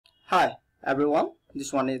Hi everyone,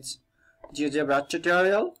 this one is GeoGebra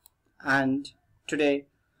tutorial, and today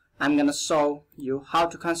I'm gonna show you how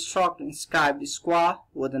to construct inscribed square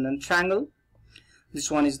within a triangle. This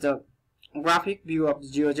one is the graphic view of the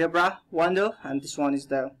GeoGebra window, and this one is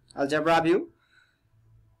the algebra view.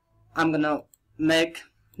 I'm gonna make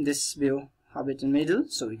this view a bit in the middle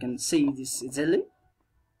so we can see this easily.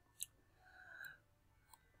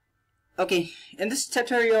 Okay, in this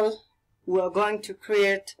tutorial we are going to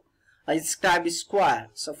create a inscribed square.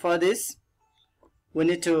 So for this we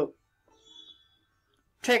need to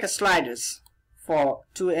take a sliders for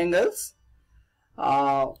two angles,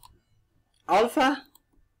 alpha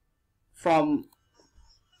from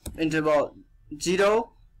interval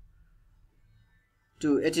 0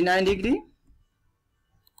 to 89 degree,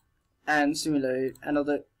 and similarly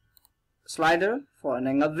another slider for an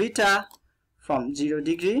angle beta from 0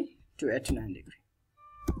 degree to 89 degree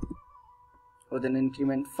with an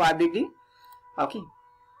increment 5 degree. Okay,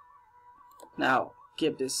 now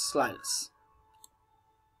keep these sliders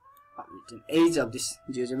with an edge of this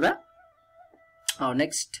GeoGebra. Our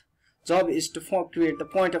next job is to create the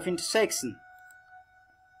point of intersection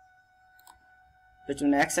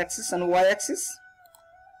between x-axis and y-axis.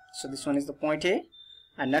 So this one is the point A,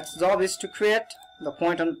 and next job is to create the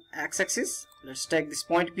point on x-axis. Let's take this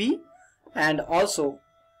point B and also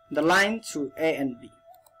the line through A and B.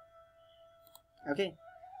 Okay,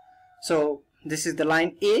 so this is the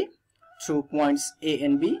line A through points A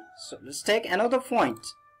and B. So let's take another point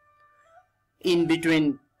in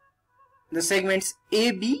between the segments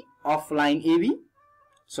AB of line AB.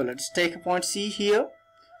 So let's take a point C here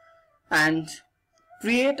and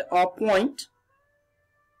create a point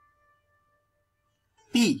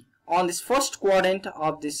P on this first quadrant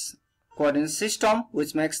of this coordinate system,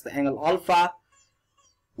 which makes the angle alpha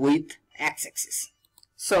with x-axis.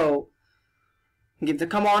 So give the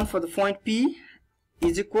command for the point P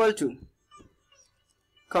is equal to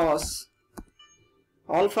cos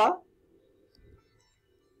alpha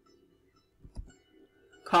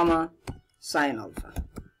comma sin alpha.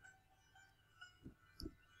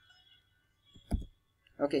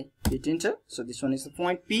 Okay, hit enter. So this one is the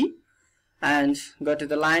point P, and go to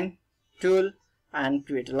the line tool and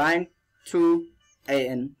create a line through A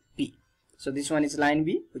and P. So this one is line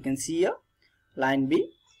B, we can see here line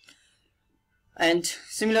B. And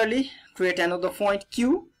similarly create another point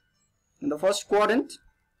Q in the first quadrant.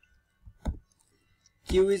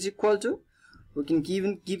 Q is equal to, we can give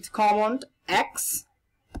the command x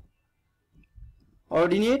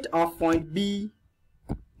ordinate of point B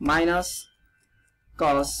minus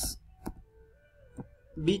cos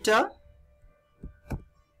beta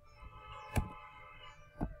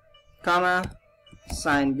comma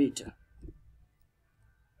sin beta,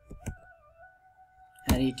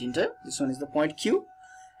 and hit enter. This one is the point Q.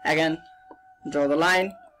 Again draw the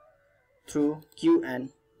line through Q and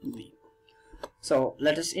B. So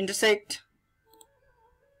let us intersect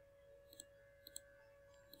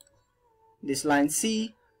this line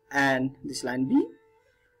C and this line B.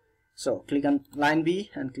 So click on line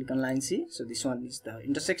B and click on line C. So this one is the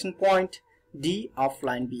intersection point D of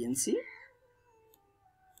line B and C.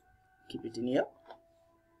 Keep it in here.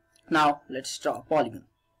 Now let's draw a polygon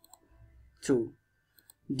through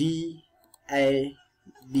D, A,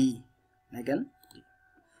 B, again D,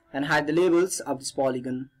 and hide the labels of this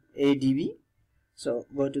polygon A, D, B. So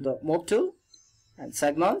go to the move tool and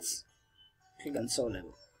segments, click on show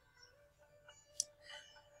label.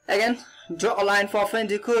 Again draw a line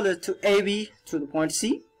perpendicular to AB through the point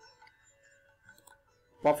C.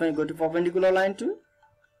 Go to perpendicular line tool,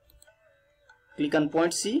 click on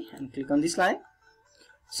point C and click on this line.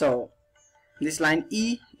 So this line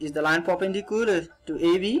E is the line perpendicular to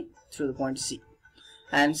AB through the point C,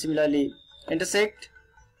 and similarly intersect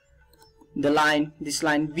the line, this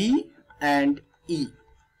line B and E.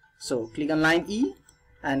 So click on line E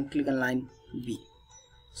and click on line B.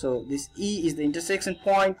 So this E is the intersection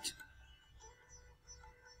point.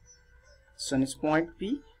 So it's point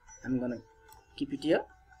P. I'm gonna keep it here.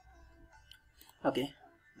 Okay,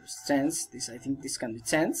 sense this, I think this can be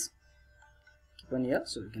sense. Keep on here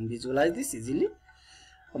so we can visualize this easily,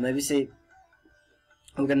 or maybe say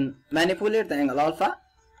we can manipulate the angle alpha,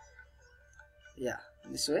 yeah,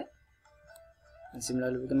 this way, and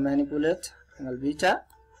similarly we can manipulate angle beta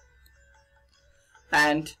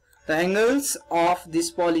and the angles of this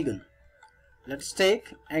polygon. Let's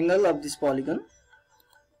take angle of this polygon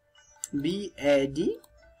BAD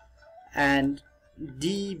and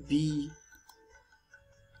DBA.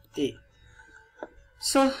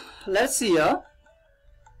 So let's see here,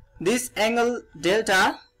 this angle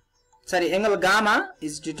delta angle gamma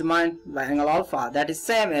is determined by angle alpha, that is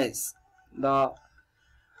same as the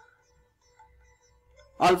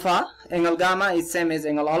alpha. Angle gamma is same as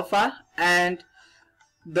angle alpha, and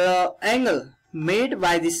the angle made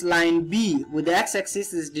by this line B with the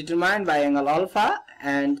x-axis is determined by angle alpha,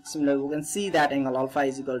 and similarly we can see that angle alpha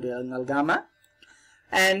is equal to angle gamma.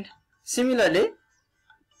 And similarly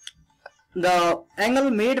the angle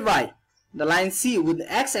made by the line C with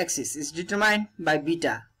the x-axis is determined by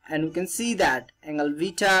beta, and we can see that angle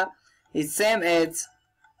beta is same as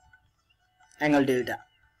angle delta.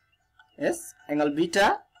 Yes, angle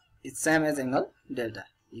beta is same as angle delta.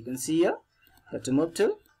 You can see here. Got to move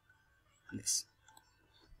to this.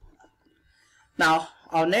 Now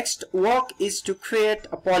our next work is to create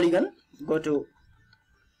a polygon. Go to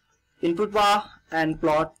input bar and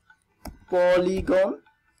plot polygon,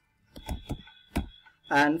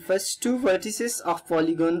 and first two vertices of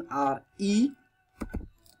polygon are E,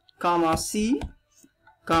 comma C,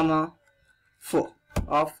 comma 4.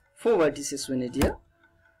 Of 4 vertices we need here.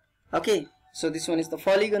 Okay, so this one is the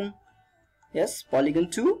polygon. Yes, polygon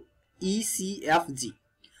 2, E, C, F, G,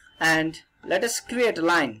 and let us create a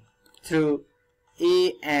line through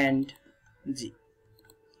A and G.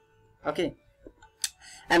 Okay,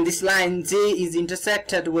 and this line J is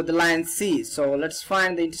intersected with the line C, so let's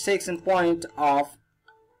find the intersection point of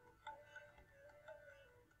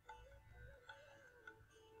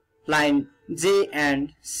line J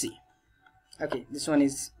and C. Okay, this one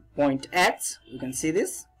is point X. You can see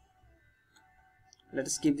this. Let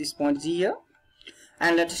us keep this point G here,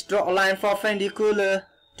 and let us draw a line perpendicular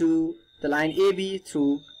to the line AB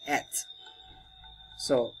through X.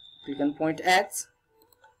 So click on point X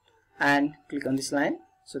and click on this line.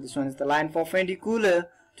 So this one is the line perpendicular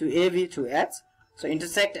to AB through X. So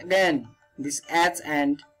intersect again this X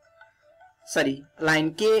and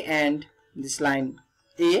line K and this line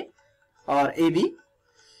A or AB.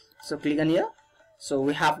 So click on here. So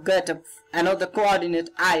we have got another coordinate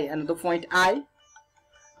I, another point I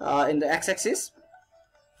in the x-axis.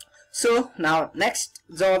 So now next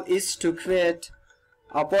job is to create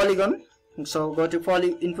a polygon. So go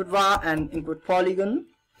to input bar and input polygon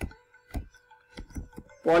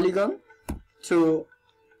to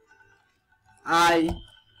I,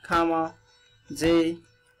 comma J,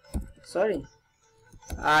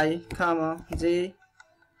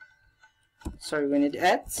 we need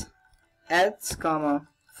X, comma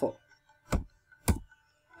 4.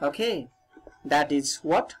 Okay, that is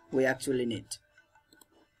what we actually need.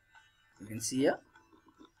 You can see here.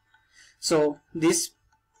 So this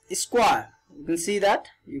square, you can see that,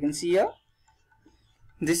 you can see here,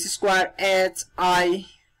 this square H I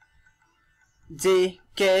J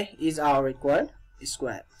K is our required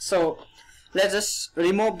square. So let us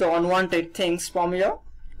remove the unwanted things from here.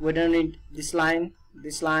 We don't need this line,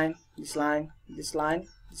 this line, this line, this line,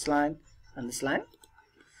 this line, and this line.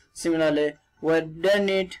 Similarly, we don't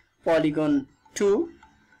need polygon 2,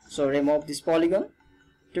 so remove this polygon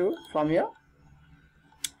 2 from here.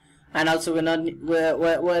 And also we don't need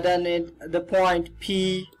the point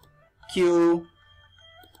P, Q.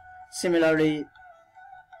 Similarly,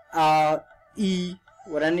 E,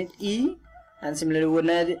 we don't need E, and similarly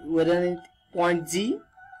we don't need point G.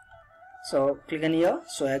 So click on here,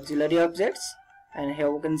 so auxiliary objects, and here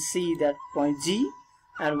we can see that point G,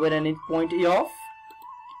 and we don't need point F,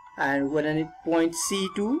 and we don't need point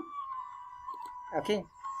C2. Okay,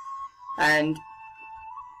 and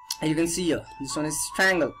you can see here this one is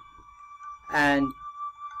triangle, and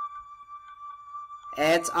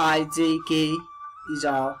HIJK is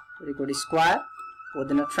our required square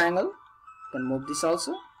within a triangle. You can move this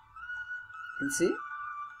also. You can see.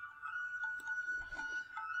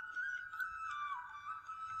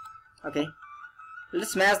 Okay,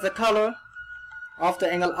 let's match the color of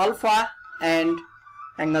the angle alpha and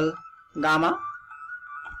angle gamma.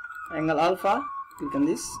 Angle alpha, click on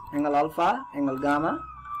this, angle alpha, angle gamma,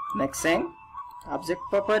 make same. Object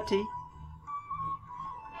property,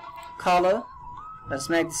 color, let's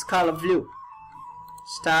make this color blue.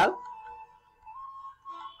 Style,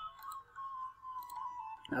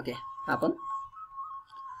 okay, happen.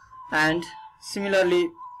 And similarly,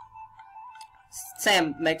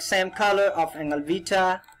 make same color of angle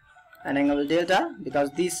beta and angle delta,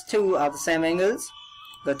 because these two are the same angles.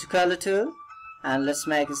 Go to color tool and let's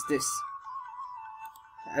make this.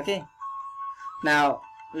 Okay, now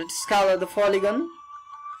let's color the polygon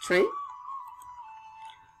tree.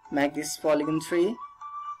 Make this polygon tree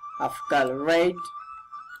of color red,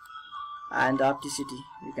 and opacity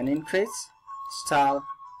you can increase. Style,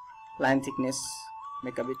 line thickness,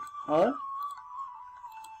 make a bit more.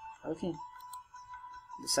 Okay,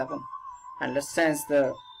 this happen. And let's change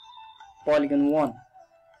the polygon 1.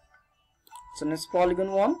 So next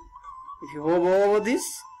polygon 1, if you hover over this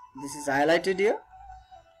is highlighted here.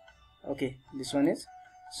 Okay, this one is.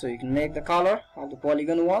 So you can make the color of the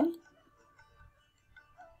polygon 1.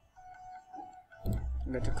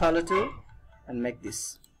 Get a color tool and make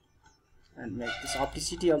this. And make this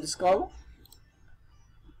opacity of this color.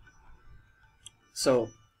 So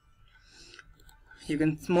you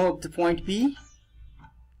can move the point P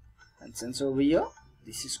and sense over here.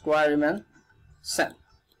 This is square remain same.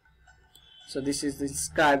 So this is the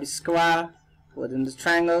inscribed square within the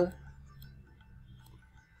triangle.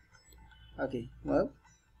 Okay, well,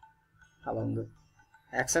 along the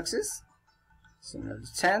x-axis, similar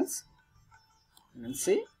distance, and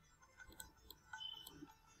see,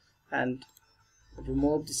 and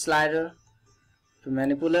remove the slider to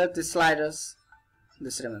manipulate the sliders.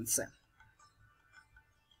 This remains same.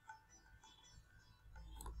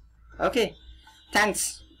 Okay,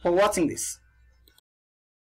 thanks for watching this.